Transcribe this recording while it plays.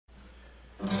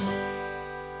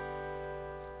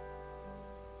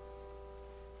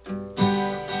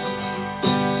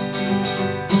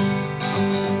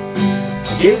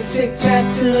Gave a Tic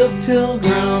Tac to a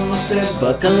pilgrim. I said,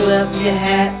 buckle up your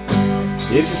hat.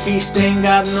 If your feast ain't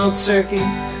got no turkey,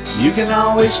 you can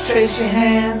always trace your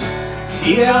hand.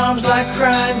 He had arms like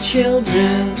crying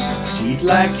children, teeth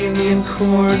like Indian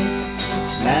corn,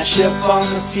 mash up on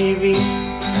the TV.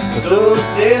 But those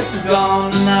days are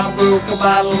gone, and I broke a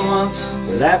bottle once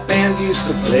where that band used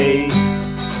to play.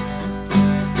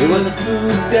 It was a food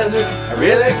desert I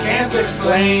really can't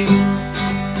explain.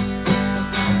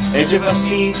 Edge of our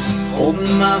seats,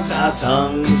 holding on to our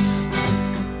tongues.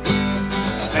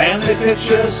 A family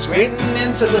picture squinting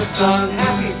into the sun.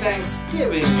 Happy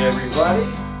Thanksgiving, everybody.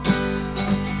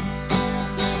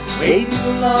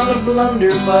 Waiting on a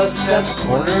blunderbuss at the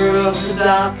corner of the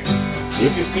dock.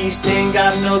 If your feast ain't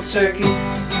got no turkey,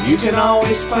 you can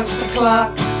always punch the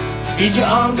clock. Feed your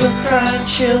arms of crying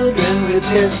children with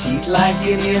their teeth like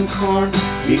Indian corn.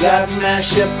 You got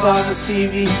mash up on the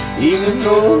TV, even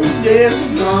though those days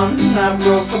are gone. I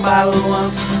broke a bottle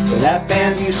once where that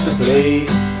band used to play.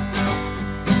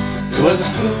 It was a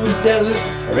food desert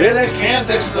I really can't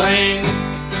explain.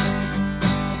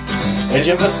 Edge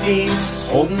of our seats,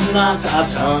 holding on to our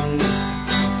tongues.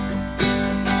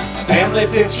 Family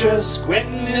pictures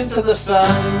squinting into the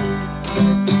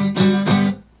sun.